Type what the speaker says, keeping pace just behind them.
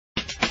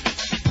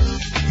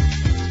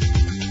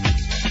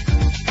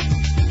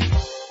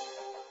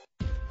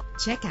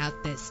Check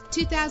out this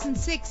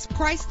 2006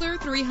 Chrysler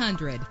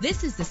 300.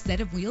 This is the set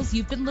of wheels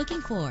you've been looking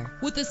for,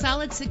 with a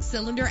solid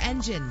 6-cylinder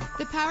engine.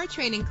 The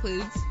powertrain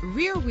includes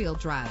rear-wheel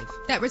drive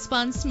that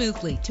responds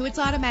smoothly to its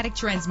automatic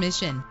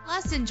transmission.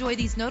 Plus, enjoy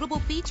these notable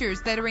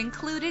features that are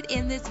included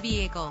in this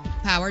vehicle: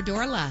 power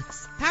door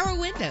locks, power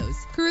windows,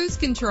 cruise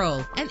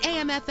control, an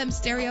AM/FM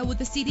stereo with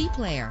a CD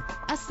player,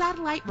 a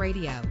satellite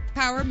radio,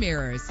 power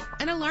mirrors,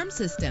 an alarm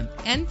system.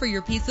 And for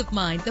your peace of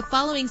mind, the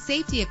following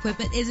safety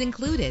equipment is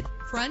included: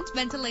 front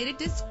ventilated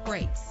disc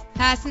brakes,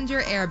 passenger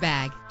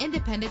airbag,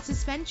 independent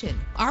suspension.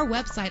 Our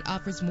website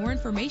offers more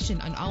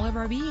information on all of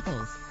our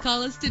vehicles.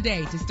 Call us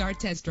today to start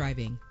test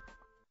driving.